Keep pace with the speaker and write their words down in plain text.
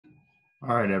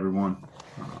All right, everyone.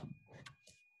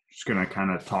 Just going to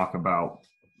kind of talk about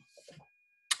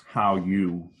how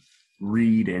you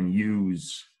read and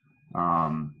use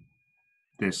um,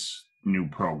 this new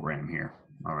program here.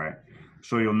 All right.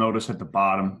 So you'll notice at the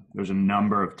bottom, there's a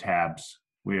number of tabs.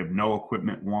 We have no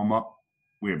equipment warm up.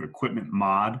 We have equipment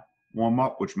mod warm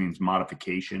up, which means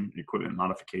modification, equipment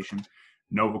modification.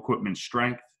 No equipment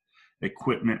strength,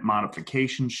 equipment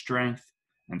modification strength,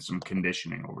 and some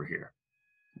conditioning over here.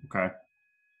 Okay.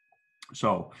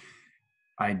 So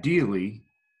ideally,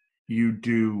 you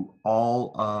do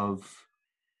all of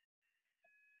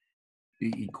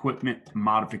the equipment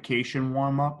modification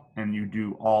warm up and you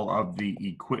do all of the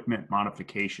equipment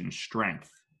modification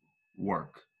strength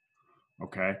work.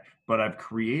 Okay. But I've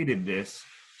created this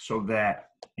so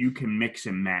that you can mix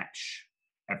and match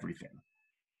everything.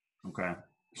 Okay.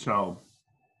 So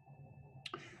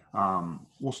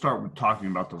we'll start with talking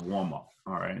about the warm up.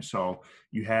 All right. So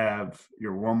you have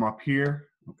your warm up here.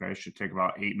 Okay. It should take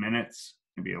about 8 minutes,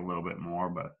 maybe a little bit more,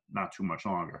 but not too much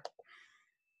longer.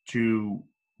 To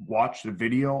watch the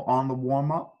video on the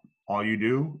warm up, all you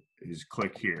do is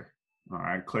click here. All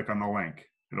right, click on the link.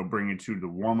 It'll bring you to the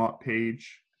warm up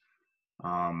page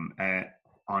on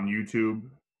YouTube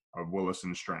of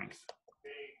Willison Strength.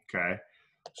 Okay,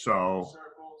 so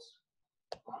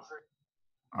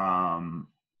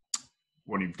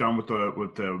when you've done with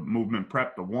the movement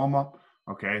prep, the warm up,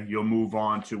 okay, you'll move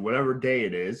on to whatever day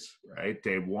it is. Right,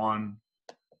 day 1,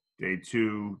 day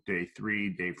 2, day 3,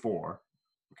 day 4.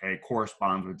 Okay,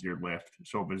 corresponds with your lift.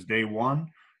 So if it's day 1,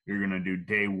 you're going to do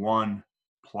day 1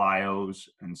 plyos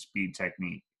and speed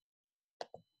technique,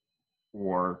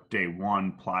 or day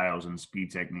 1 plyos and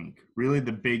speed technique. Really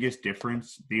the biggest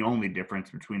difference, the only difference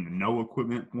between the no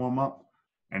equipment warm up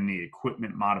and the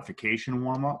equipment modification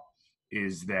warm up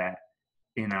is that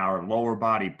in our lower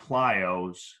body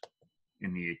plyos,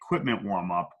 in the equipment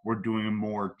warm up, we're doing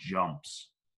more jumps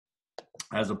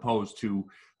as opposed to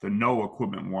the no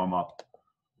equipment warm up,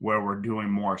 where we're doing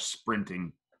more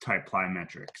sprinting type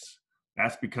plyometrics.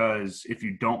 That's because if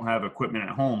you don't have equipment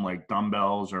at home like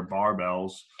dumbbells or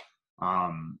barbells,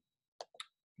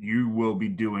 you will be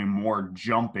doing more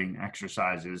jumping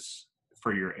exercises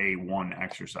for your A1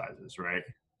 exercises, right?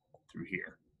 Through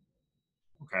here.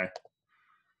 Okay.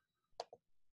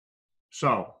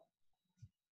 So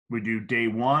we do day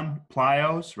 1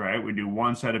 plyos, right? We do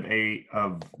 1 set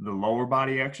of the lower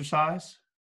body exercise,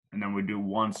 and then we do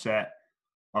 1 set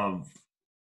of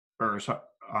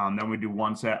then we do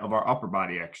 1 set of our upper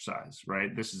body exercise,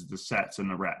 right? This is the sets and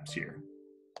the reps here.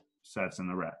 Sets and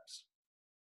the reps.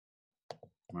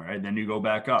 All right, then you go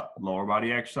back up. Lower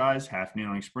body exercise, half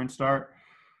kneeling sprint start.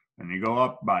 Then you go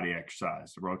up body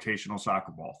exercise, the rotational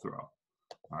soccer ball throw.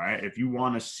 All right, if you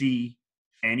want to see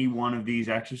any one of these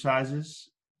exercises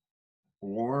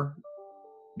or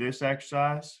this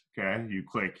exercise, okay, you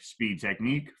click speed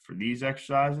technique for these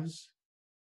exercises.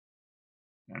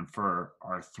 And for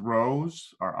our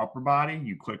throws, our upper body,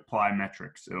 you click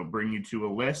plyometrics. It'll bring you to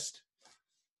a list.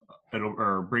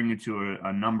 Or bring you to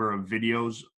a number of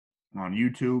videos on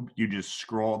YouTube. You just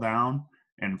scroll down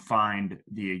and find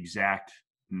the exact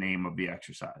name of the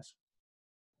exercise.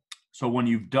 So when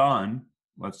you've done,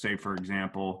 let's say, for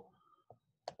example,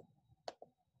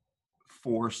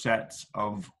 4 sets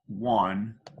of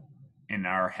 1 in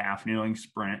our half kneeling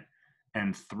sprint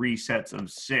and 3 sets of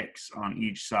 6 on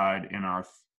each side in our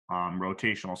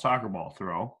rotational soccer ball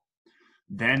throw,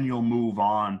 then you'll move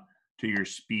on to your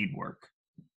speed work.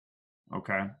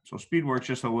 Okay, so speed work's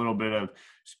just a little bit of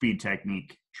speed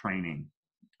technique training.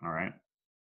 All right.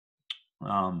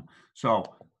 So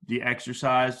the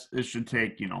exercise, this should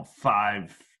take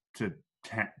 5 to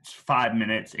 10, 5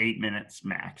 minutes, 8 minutes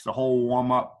max. The whole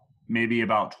warm up maybe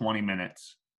about 20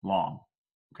 minutes long.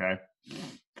 Okay,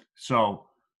 so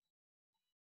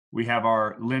we have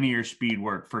our linear speed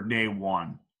work for day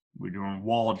 1. We're doing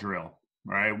wall drill,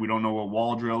 right? We don't know what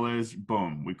wall drill is.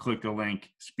 Boom. We click the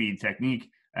link, speed technique,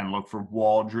 and look for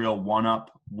wall drill 1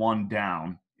 up, 1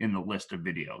 down in the list of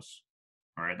videos.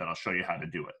 All right, then I'll show you how to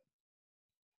do it.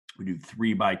 We do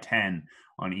 3 by 10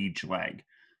 on each leg.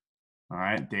 All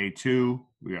right, day 2,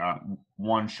 we got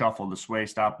 1 shuffle to sway,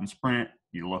 stop, and sprint.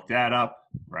 You look that up,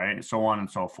 right? So on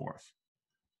and so forth.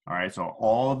 All right, so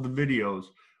all of the videos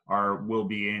will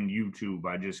be in YouTube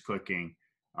by just clicking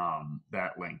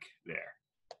that link there.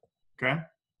 Okay?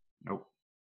 Nope.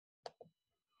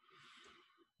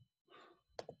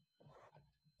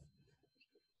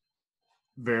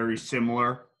 Very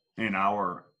similar in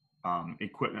our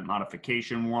equipment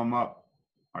modification warm-up.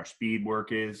 Our speed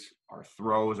work our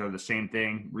throws are the same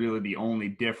thing. Really the only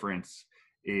difference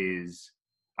is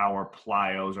our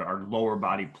plyos, or our lower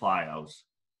body plyos.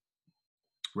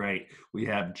 right? We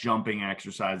have jumping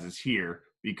exercises here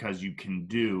because you can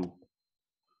do,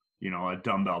 a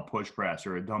dumbbell push press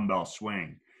or a dumbbell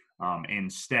swing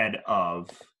instead of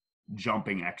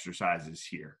jumping exercises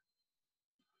here.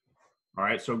 All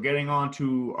right, so getting on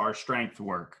to our strength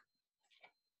work.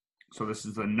 So this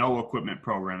is the no equipment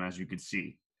program, as you can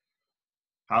see.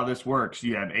 How this works,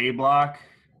 you have A block,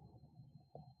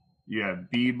 you have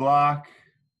B block,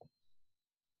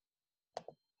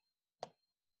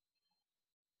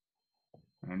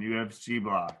 and you have C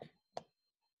block.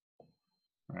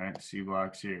 All right, C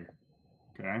block's here.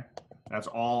 Okay, that's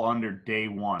all under day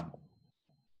one.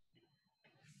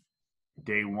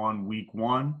 Day one, week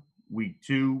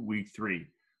 2, week 3.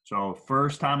 So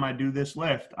first time I do this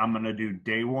lift, I'm going to do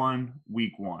day 1,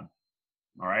 week 1.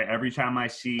 All right. Every time I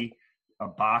see a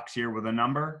box here with a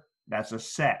number, that's a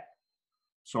set.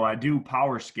 So I do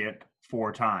power skip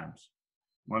 4 times.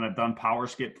 When I've done power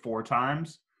skip 4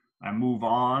 times, I move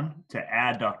on to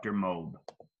adductor mob.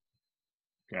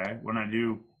 Okay. When I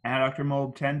do adductor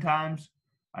mob 10 times,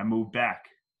 I move back.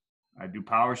 I do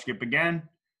power skip again.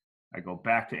 I go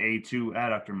back to A2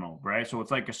 adductor mob, right? So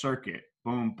it's like a circuit.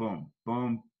 Boom, boom,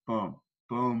 boom, boom,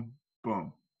 boom,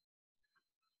 boom.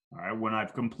 All right, when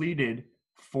I've completed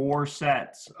 4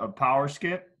 sets of power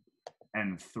skip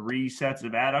and 3 sets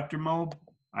of adductor mob,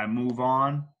 I move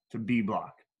on to B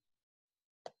block.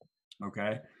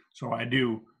 Okay, so I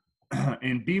do,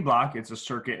 in B block, it's a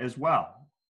circuit as well,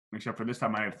 except for this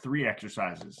time I have 3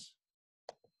 exercises,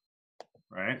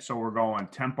 right? So we're going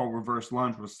tempo reverse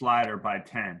lunge with slider by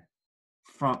 10.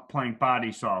 Front plank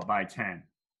body saw by 10,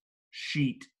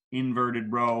 sheet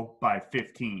inverted row by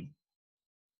 15.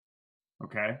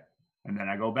 Okay, and then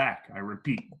I go back. I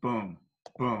repeat, boom,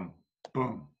 boom,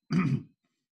 boom.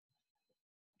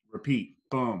 Repeat,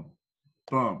 boom,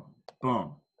 boom, boom.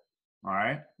 All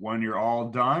right, when you're all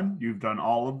done, you've done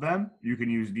all of them, you can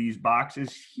use these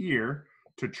boxes here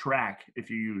to track. If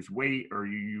you use weight or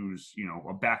you use,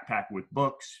 a backpack with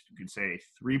books, you could say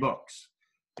 3 books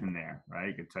in there, right?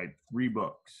 You could type 3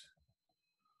 books.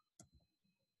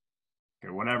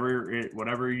 Okay,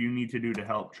 whatever you need to do to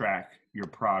help track your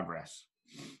progress.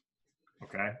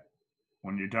 Okay,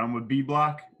 when you're done with B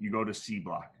block, you go to C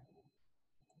block.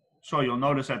 So you'll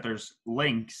notice that there's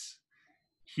links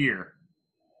here,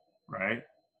 right?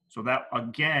 So that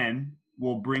again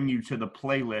will bring you to the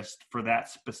playlist for that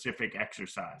specific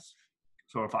exercise.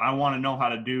 So if I want to know how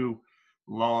to do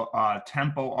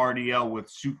tempo RDL with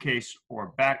suitcase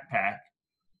or backpack,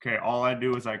 okay, all I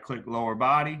do is I click lower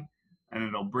body and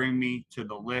it'll bring me to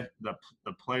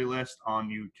the playlist on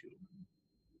YouTube.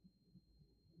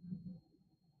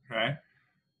 Okay,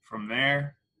 from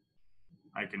there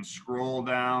I can scroll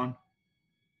down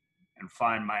and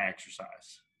find my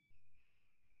exercise.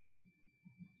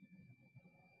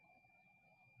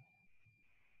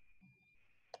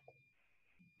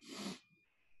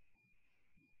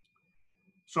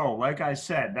 So like I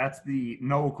said, that's the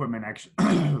no equipment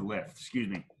lift, excuse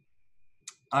me.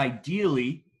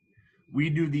 Ideally, we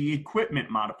do the equipment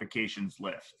modifications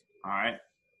lift, all right?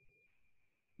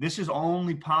 This is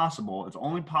only possible, it's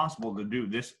only possible to do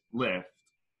this lift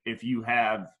if you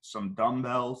have some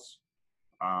dumbbells,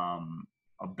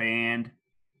 a band,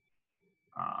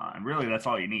 and really that's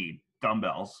all you need,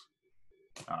 dumbbells.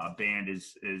 Band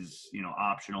is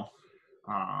optional.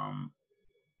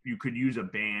 You could use a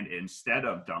band instead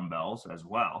of dumbbells as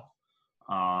well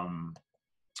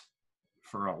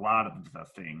for a lot of the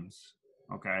things,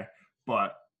 okay?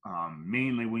 But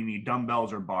mainly we need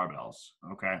dumbbells or barbells,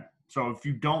 okay? So if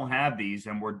you don't have these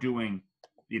and we're doing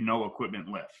the no equipment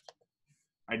lift,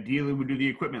 ideally we do the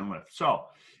equipment lift. So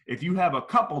if you have a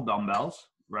couple dumbbells,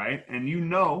 right, and you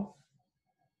know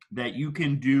that you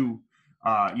can do,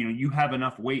 you have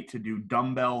enough weight to do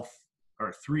dumbbell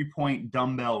or 3-point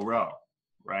dumbbell row,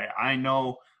 right? I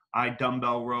know I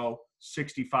dumbbell row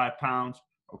 65 pounds.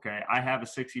 Okay, I have a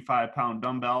 65-pound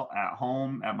dumbbell at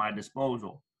home at my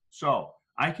disposal. So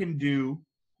I can do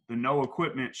the no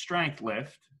equipment strength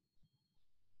lift,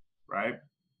 right,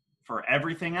 for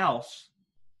everything else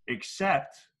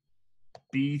except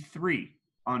B3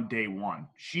 on day 1,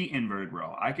 sheet inverted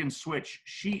row. I can switch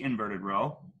sheet inverted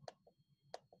row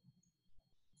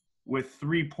with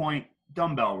 3-point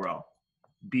dumbbell row,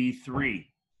 B3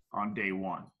 on day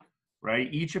 1, right?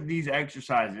 Each of these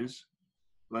exercises,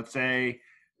 let's say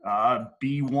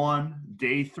B1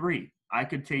 day 3, I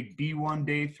could take B1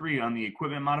 day 3 on the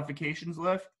equipment modifications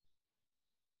lift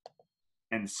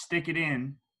and stick it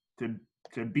in to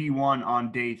B1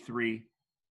 on day 3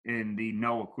 in the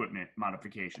no equipment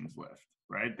modifications lift,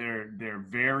 right? They're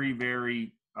very,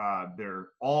 very, they're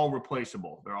all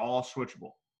replaceable. They're all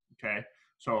switchable, okay?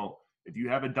 So If you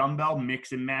have a dumbbell,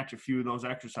 mix and match a few of those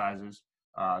exercises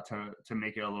to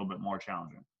make it a little bit more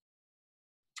challenging.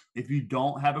 If you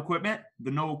don't have equipment,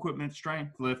 the no equipment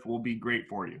strength lift will be great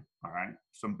for you. All right.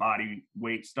 Some body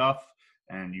weight stuff,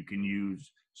 and you can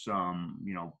use some,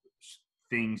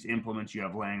 things, implements you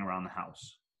have laying around the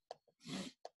house.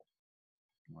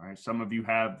 All right. Some of you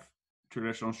have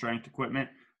traditional strength equipment,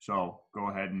 so go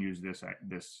ahead and use this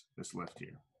lift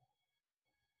here.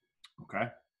 Okay.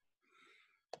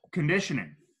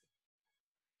 Conditioning.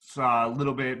 It's a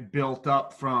little bit built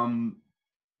up from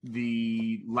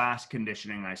the last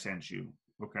conditioning I sent you.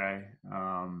 Okay.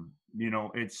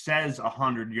 It says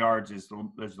 100 yards is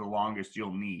the longest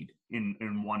you'll need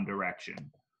in one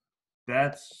direction.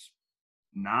 That's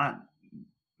not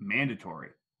mandatory.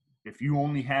 If you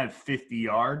only have 50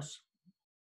 yards,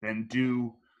 then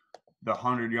do the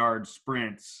 100-yard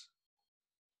sprints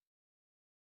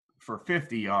for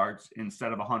 50 yards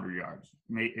instead of 100 yards.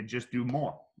 Just do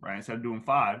more, right? Instead of doing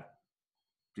 5,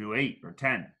 do 8 or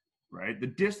 10. Right? The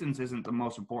distance isn't the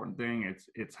most important thing.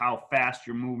 It's how fast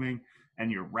you're moving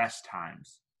and your rest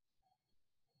times,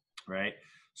 right?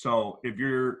 So if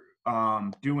you're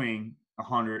doing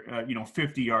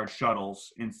 50-yard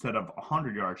shuttles instead of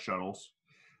 100-yard shuttles,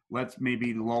 let's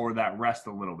maybe lower that rest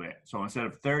a little bit. So instead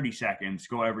of 30 seconds,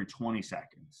 go every 20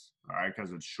 seconds, all right?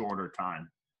 Because it's shorter time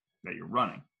that you're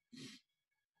running,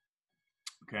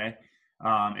 okay?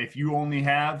 If you only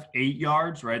have 8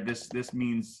 yards, right? This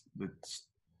means the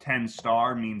 10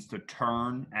 star means to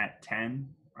turn at 10,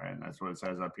 right? That's what it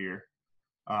says up here.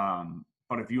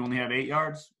 But if you only have 8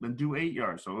 yards, then do 8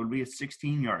 yards. So it would be a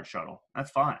 16-yard shuttle. That's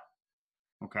fine.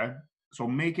 Okay. So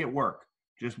make it work.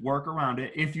 Just work around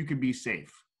it if you can be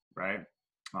safe, right?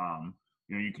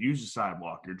 You could use a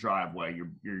sidewalk, your driveway,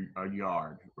 your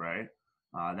yard, right?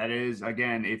 That is,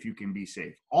 again, if you can be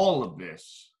safe. All of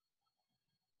this,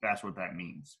 that's what that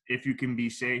means. If you can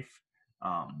be safe,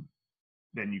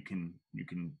 then you can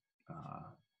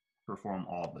perform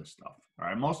all this stuff. All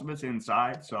right. Most of it's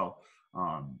inside. So,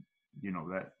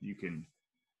 that you can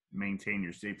maintain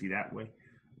your safety that way.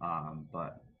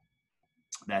 But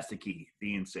that's the key,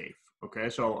 being safe. Okay.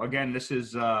 So again, this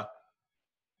is the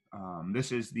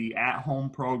at-home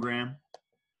program.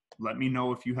 Let me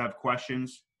know if you have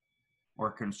questions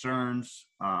or concerns.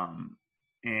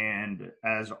 And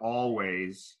as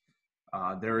always,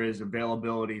 there is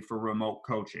availability for remote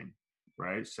coaching.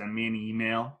 Right? Send me an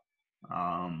email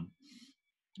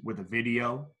with a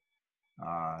video.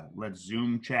 Let's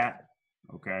Zoom chat.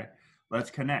 Okay. Let's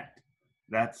connect.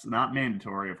 That's not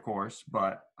mandatory, of course,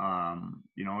 but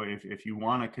if you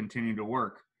want to continue to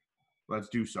work, let's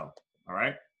do so. All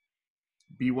right.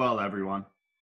 Be well, everyone.